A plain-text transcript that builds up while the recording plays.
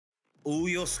All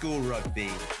your school rugby,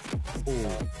 all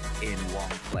in one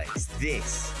place.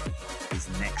 This is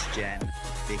Next Gen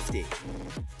 15.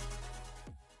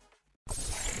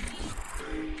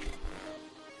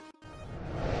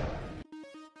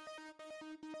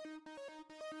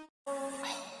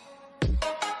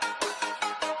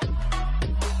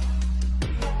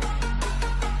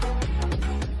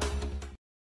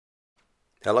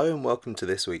 Hello and welcome to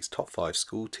this week's top 5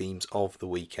 school teams of the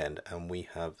weekend, and we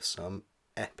have some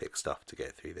epic stuff to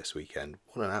get through this weekend.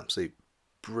 What an absolute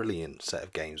brilliant set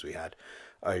of games we had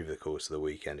over the course of the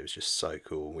weekend. It was just so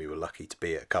cool. We were lucky to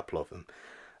be at a couple of them.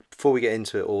 Before we get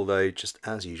into it all though, just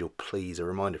as usual, please, a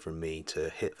reminder from me to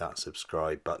hit that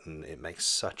subscribe button. It makes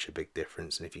such a big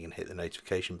difference, and if you can hit the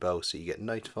notification bell so you get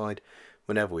notified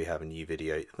whenever we have a new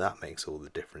video, that makes all the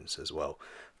difference as well.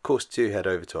 Of course, do head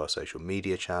over to our social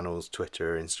media channels,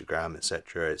 Twitter, Instagram,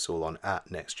 etc. It's all on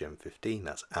 @NextGen15,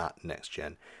 that's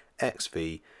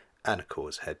 @NextGenXV, and of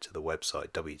course head to the website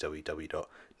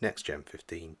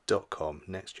www.nextgen15.com,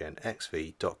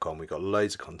 nextgenxv.com. We've got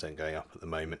loads of content going up at the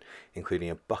moment,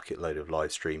 including a bucket load of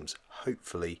live streams.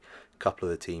 Hopefully a couple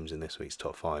of the teams in this week's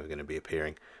top 5 are going to be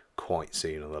appearing quite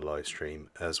soon on the live stream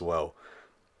as well.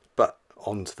 But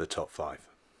on to the top 5.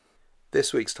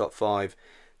 This week's top 5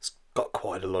 got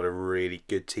quite a lot of really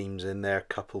good teams in there, a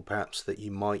couple perhaps that you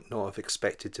might not have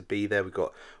expected to be there. We've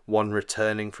got one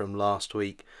returning from last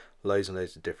week, loads and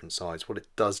loads of different sides. What it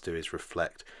does do is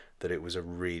reflect that it was a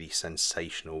really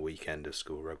sensational weekend of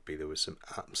school rugby. There was some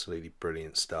absolutely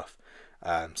brilliant stuff,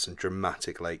 some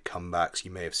dramatic late comebacks.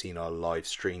 You may have seen our live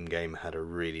stream game had a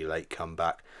really late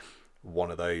comeback.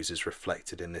 One of those is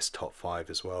reflected in this top 5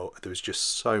 as well. There was just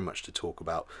so much to talk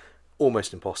about,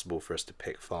 almost impossible for us to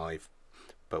pick 5.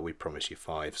 But we promise you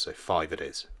 5, so 5 it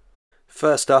is.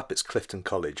 First up, it's Clifton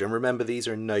College, and remember these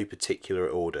are in no particular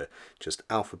order, just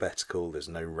alphabetical, there's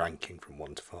no ranking from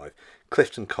 1 to 5.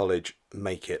 Clifton College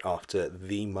make it after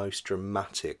the most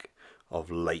dramatic of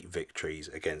late victories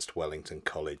against Wellington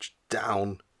College.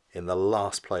 Down in the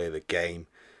last play of the game,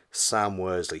 Sam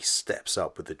Worsley steps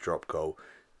up with the drop goal,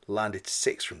 landed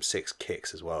 6 from 6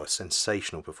 kicks as well. A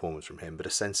sensational performance from him, but a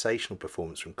sensational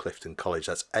performance from Clifton College.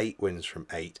 That's 8 wins from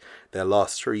 8. Their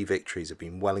last 3 victories have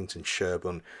been Wellington,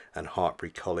 Sherborne and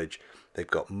Hartpury College. They've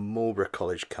got Marlborough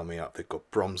College coming up, they've got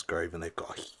Bromsgrove, and they've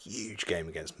got a huge game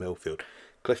against Millfield.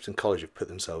 Clifton College have put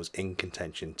themselves in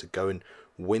contention to go and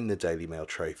win the Daily Mail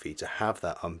Trophy, to have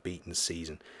that unbeaten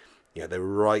season. You know, they're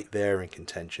right there in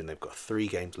contention. They've got 3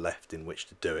 games left in which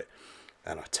to do it.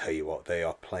 And I tell you what, they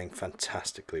are playing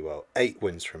fantastically well. 8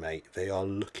 wins from 8. They are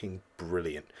looking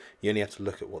brilliant. You only have to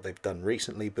look at what they've done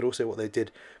recently, but also what they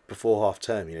did before half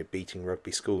term. You know, beating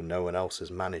Rugby School. No one else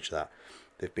has managed that.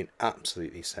 They've been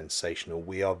absolutely sensational.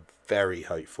 We are very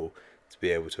hopeful to be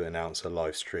able to announce a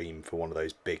live stream for one of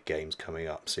those big games coming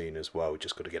up soon as well. We've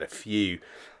just got to get a few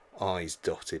I's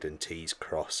dotted and T's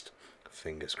crossed.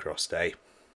 Fingers crossed, eh?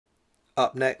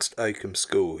 Up next, Oakham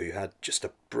School, who had just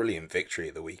a brilliant victory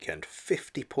at the weekend,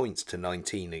 50 points to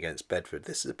 19 against Bedford.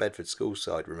 This is a Bedford School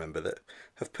side, remember, that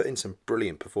have put in some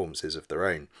brilliant performances of their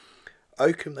own.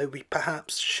 Oakham, though, we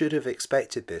perhaps should have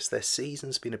expected this. Their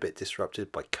season's been a bit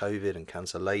disrupted by COVID and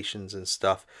cancellations and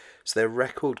stuff, so their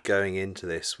record going into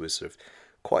this was sort of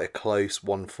quite a close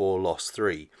 1-4 loss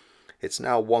 3. It's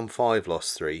now 1-5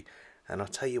 loss 3. And I'll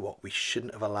tell you what, we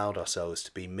shouldn't have allowed ourselves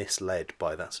to be misled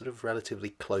by that sort of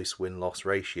relatively close win-loss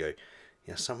ratio.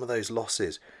 You know, some of those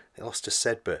losses, they lost to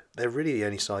Sedbergh. They're really the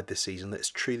only side this season that's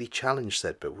truly challenged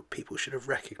Sedbergh. People should have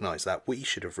recognised that. We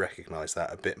should have recognised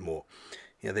that a bit more.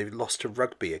 You know, they've lost to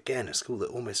Rugby, again, a school that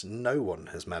almost no one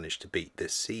has managed to beat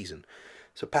this season.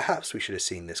 So perhaps we should have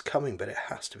seen this coming, but it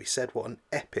has to be said, what an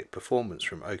epic performance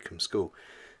from Oakham School.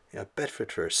 You know,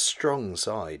 Bedford are a strong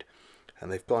side, and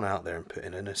they've gone out there and put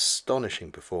in an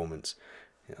astonishing performance.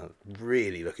 You know,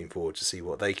 really looking forward to see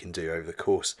what they can do over the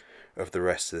course of the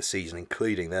rest of the season,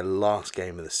 including their last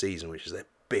game of the season, which is their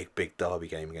big derby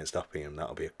game against Uppingham.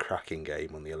 That'll be a cracking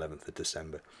game on the 11th of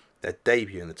December. Their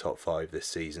debut in the top 5 this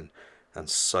season, and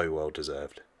so well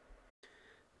deserved.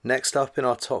 Next up in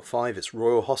our top 5, it's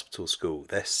Royal Hospital School,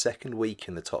 their 2nd week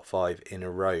in the top 5 in a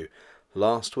row.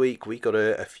 Last week we got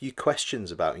a few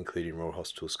questions about including Royal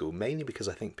Hospital School, mainly because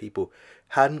I think people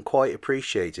hadn't quite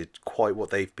appreciated quite what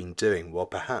they've been doing. Well,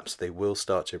 perhaps they will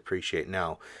start to appreciate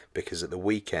now, because at the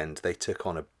weekend they took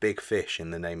on a big fish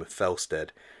in the name of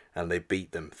Felsted and they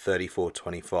beat them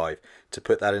 34-25. To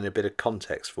put that in a bit of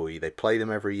context for you, they play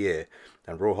them every year,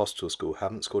 and Royal Hospital School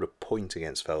haven't scored a point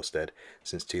against Felsted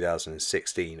since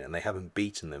 2016, and they haven't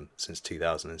beaten them since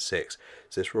 2006.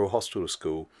 So this Royal Hospital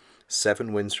School,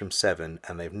 7 wins from 7,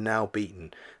 and they've now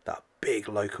beaten that big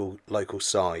local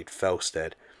side,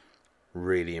 Felsted,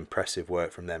 Really impressive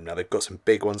work from them. Now they've got some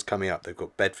big ones coming up. They've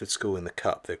got Bedford School in the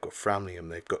Cup, they've got Framlingham,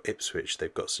 they've got Ipswich,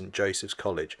 they've got St Joseph's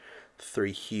College.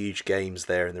 3 huge games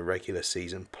there in the regular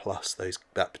season, plus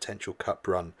that potential cup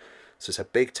run. So it's a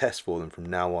big test for them from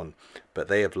now on, but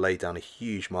they have laid down a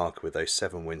huge marker with those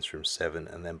 7 wins from 7,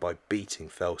 and then by beating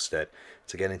Felsted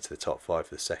to get into the top 5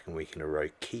 for the second week in a row.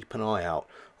 Keep an eye out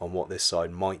on what this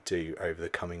side might do over the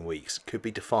coming weeks. Could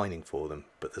be defining for them,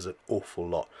 but there's an awful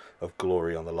lot of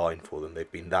glory on the line for them.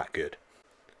 They've been that good.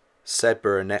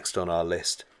 Sedbergh are next on our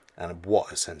list, and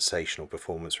what a sensational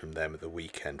performance from them at the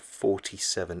weekend.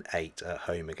 47-8 at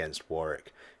home against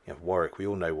Warwick. You know, Warwick, we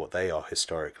all know what they are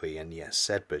historically, and yes,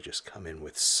 Sedbergh just come in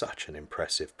with such an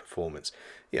impressive performance.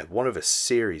 Yeah, one of a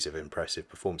series of impressive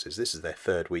performances. This is their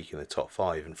 3rd week in the top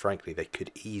 5, and frankly they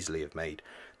could easily have made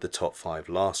the top 5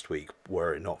 last week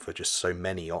were it not for just so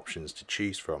many options to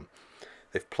choose from.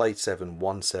 They've played 7,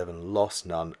 won 7, lost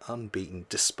none, unbeaten,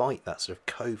 despite that sort of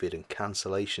COVID and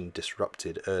cancellation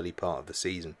disrupted early part of the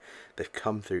season. They've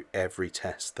come through every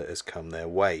test that has come their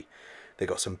way. They've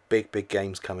got some big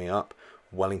games coming up.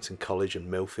 Wellington College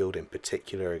and Millfield in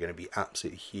particular are going to be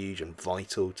absolutely huge and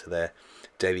vital to their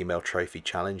Daily Mail Trophy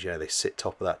Challenge. You know, they sit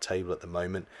top of that table at the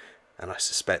moment, and I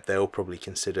suspect they'll probably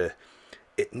consider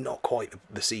it not quite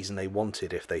the season they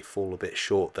wanted if they fall a bit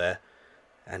short there,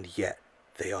 and yet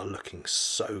they are looking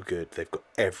so good. They've got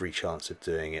every chance of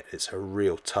doing it. It's a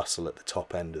real tussle at the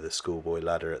top end of the schoolboy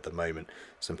ladder at the moment.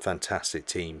 Some fantastic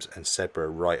teams, and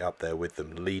Sedbergh right up there with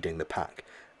them, leading the pack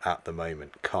at the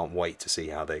moment. Can't wait to see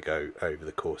how they go over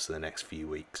the course of the next few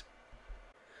weeks.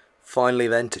 Finally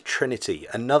then to Trinity,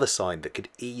 another side that could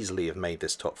easily have made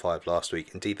this top 5 last week.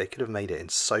 Indeed, they could have made it in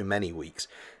so many weeks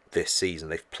this season.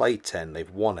 They've played 10, they've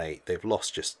won 8, they've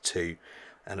lost just 2.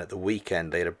 And at the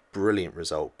weekend, they had a brilliant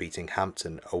result, beating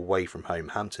Hampton away from home.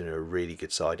 Hampton are a really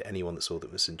good side. Anyone that saw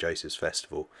them at St Joseph's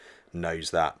Festival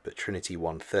knows that. But Trinity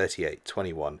won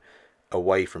 38-21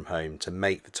 away from home to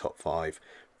make the top 5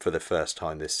 for the first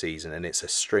time this season. And it's a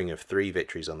string of 3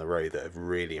 victories on the road that have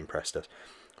really impressed us.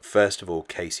 First of all,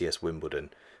 KCS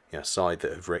Wimbledon, a side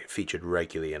that have featured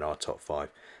regularly in our top 5.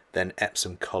 Then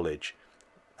Epsom College,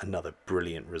 another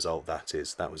brilliant result that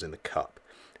is. That was in the Cup.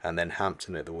 And then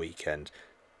Hampton at the weekend.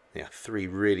 3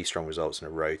 really strong results in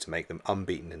a row to make them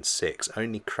unbeaten in 6.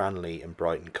 Only Cranleigh and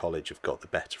Brighton College have got the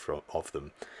better of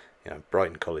them.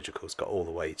 Brighton College, of course, got all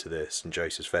the way to the St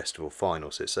Joseph's Festival final,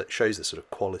 so it shows the sort of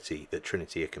quality that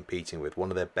Trinity are competing with. One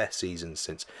of their best seasons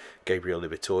since Gabriel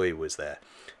Libitoy was there.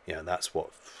 That's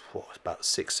what about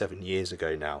 6-7 years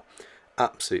ago now.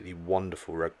 Absolutely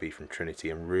wonderful rugby from Trinity.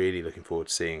 I'm really looking forward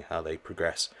to seeing how they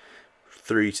progress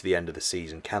through to the end of the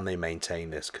season. Can they maintain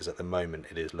this? Because at the moment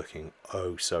it is looking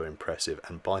oh so impressive.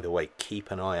 And by the way, keep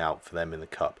an eye out for them in the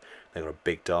Cup. They've got a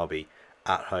big derby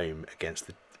at home against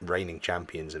the reigning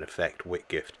champions, in effect,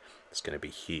 Whitgift. It's going to be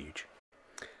huge.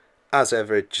 As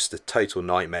ever, just a total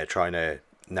nightmare trying to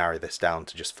narrow this down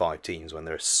to just 5 teams when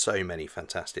there are so many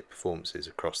fantastic performances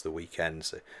across the weekend.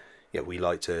 So we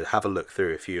like to have a look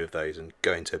through a few of those and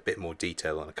go into a bit more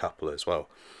detail on a couple as well.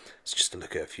 So just to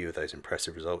look at a few of those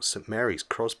impressive results. St Mary's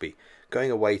Crosby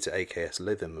going away to AKS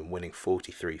Lytham and winning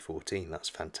 43-14. That's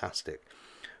fantastic.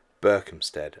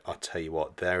 Berkhamsted, I'll tell you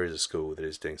what, there is a school that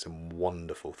is doing some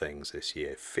wonderful things this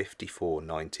year.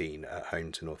 54-19 at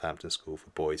home to Northampton School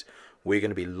for boys. We're going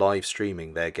to be live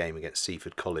streaming their game against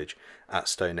Seaford College at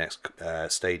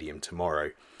StoneX Stadium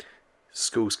tomorrow.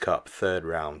 Schools Cup, 3rd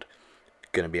round.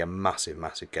 Going to be a massive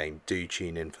game. Do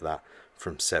tune in for that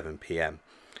from 7 p.m.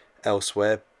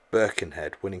 Elsewhere,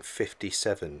 Birkenhead winning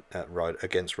 57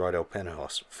 against Rydell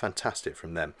Penhos. Fantastic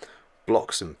from them.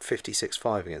 Bloxham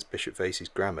 56-5 against Bishop Vasey's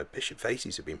Grammar. Bishop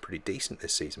Vasey's have been pretty decent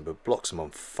this season, but Bloxham on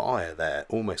fire there.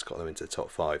 Almost got them into the top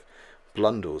 5.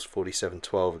 Blundell's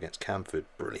 47-12 against Camford.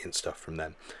 Brilliant stuff from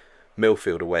them.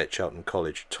 Millfield away at Cheltenham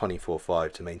College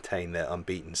 24-5 to maintain their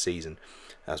unbeaten season.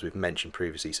 As we've mentioned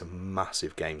previously, some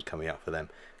massive games coming up for them.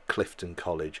 Clifton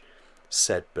College,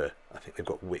 Sedbergh, I think they've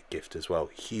got Whitgift as well.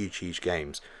 Huge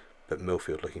games, but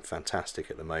Millfield looking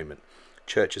fantastic at the moment.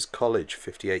 Churches College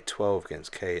 58-12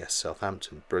 against KS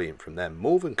Southampton. Brilliant from them.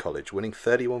 Malvern College winning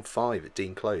 31-5 at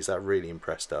Dean Close. That really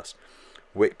impressed us.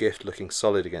 Whitgift looking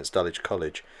solid against Dulwich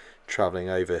College, travelling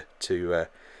over to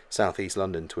South East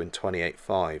London to win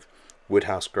 28-5.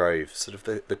 Woodhouse Grove, sort of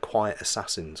the quiet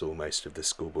assassins almost of the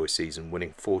schoolboy season,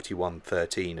 winning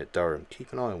 41-13 at Durham.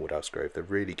 Keep an eye on Woodhouse Grove, they're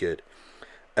really good.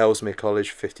 Ellesmere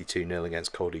College 52-0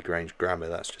 against Coldy Grange Grammar.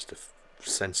 That's just a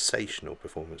sensational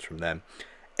performance from them.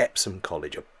 Epsom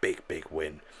College, a big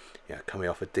win. Coming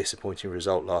off a disappointing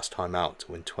result last time out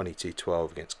to win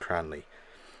 22-12 against Cranleigh.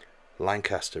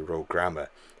 Lancaster Royal Grammar,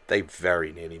 They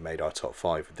very nearly made our top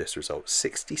 5 with this result.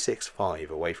 66-5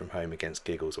 away from home against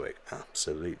Giggleswick.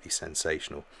 Absolutely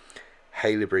sensational.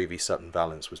 Haileybury v Sutton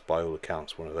Valence was by all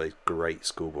accounts one of those great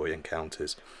schoolboy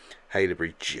encounters.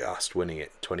 Haileybury just winning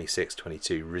it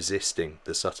 26-22, resisting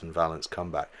the Sutton Valence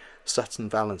comeback. Sutton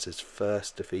Valence's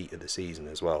first defeat of the season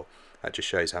as well. That just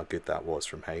shows how good that was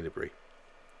from Haileybury.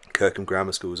 Kirkham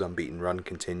Grammar School's unbeaten run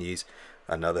continues.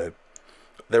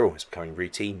 They're almost becoming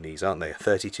routine, these, aren't they? A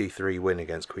 32-3 win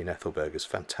against Queen Ethelburg is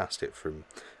fantastic from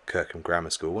Kirkham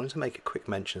Grammar School. I wanted to make a quick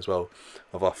mention as well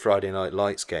of our Friday Night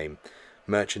Lights game.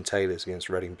 Merchant Taylors against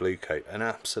Reading Bluecoat. An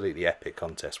absolutely epic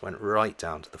contest. Went right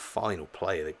down to the final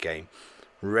play of the game.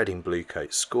 Reading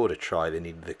Bluecoat scored a try. They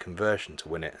needed the conversion to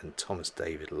win it, and Thomas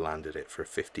David landed it for a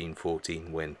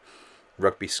 15-14 win.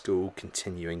 Rugby School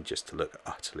continuing just to look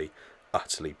utterly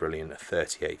brilliant. A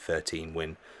 38-13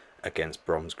 win against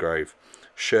Bromsgrove.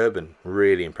 Sherburn,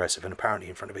 really impressive, and apparently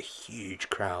in front of a huge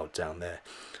crowd down there.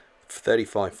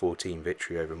 35-14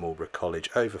 victory over Marlborough College.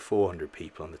 Over 400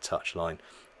 people on the touchline.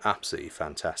 Absolutely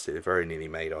fantastic. They very nearly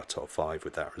made our top 5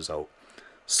 with that result.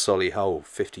 Solihull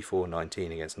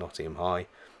 54-19 against Nottingham High.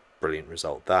 Brilliant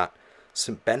result that.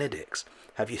 St Benedict's,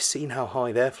 have you seen how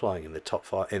high they're flying in the top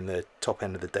 5, in the top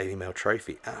end of the Daily Mail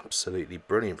Trophy? Absolutely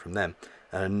brilliant from them.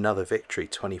 And another victory,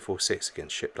 24-6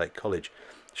 against Shiplake College.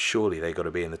 Surely they got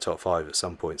to be in the top 5 at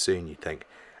some point soon, you'd think.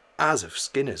 As have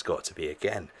Skinner's got to be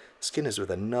again. Skinner's with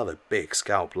another big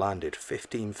scalp landed,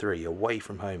 15-3 away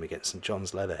from home against St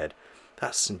John's Leatherhead.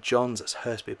 That's St John's, that's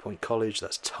Hurstby Point College,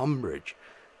 that's Tunbridge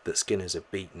that Skinner's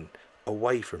have beaten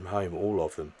away from home, all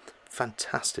of them.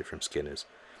 Fantastic from Skinner's.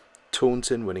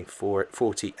 Taunton winning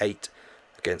 48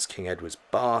 against King Edward's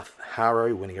Bath.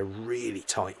 Harrow winning a really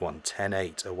tight one,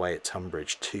 10-8 away at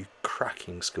Tunbridge. 2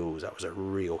 cracking schools. That was a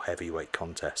real heavyweight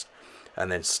contest.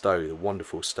 And then Stowe, the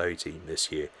wonderful Stowe team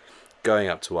this year, going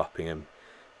up to Uppingham.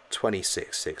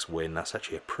 26-6 win. That's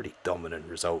actually a pretty dominant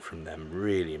result from them.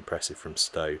 Really impressive from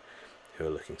Stowe, who are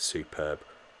looking superb.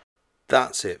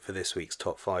 That's it for this week's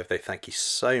top 5. Though, thank you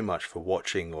so much for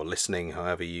watching or listening,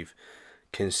 however you've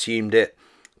consumed it.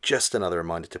 Just another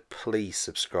reminder to please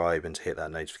subscribe and to hit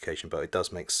that notification button. It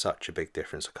does make such a big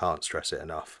difference. I can't stress it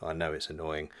enough. I know it's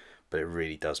annoying, but it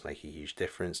really does make a huge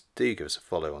difference. Do give us a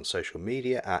follow on social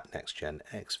media at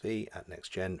NextGenXV, at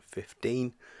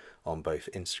NextGen15 on both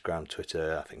Instagram,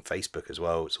 Twitter, I think Facebook as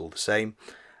well. It's all the same.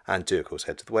 And do, of course,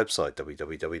 head to the website,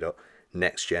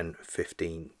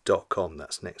 www.nextgen15.com.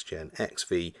 That's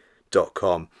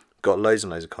nextgenxv.com. Got loads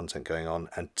and loads of content going on,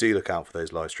 and do look out for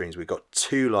those live streams. We've got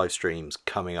 2 live streams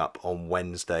coming up on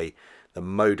Wednesday. The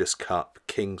Modus Cup,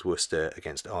 Kings Worcester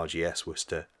against RGS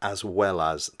Worcester, as well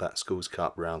as that Schools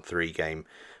Cup round 3 game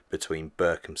between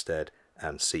Berkhamsted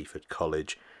and Seaford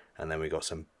College. And then we've got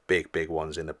some big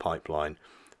ones in the pipeline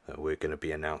that we're going to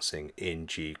be announcing in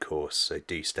due course, so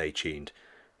do stay tuned.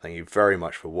 Thank you very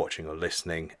much for watching or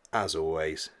listening. As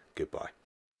always, goodbye.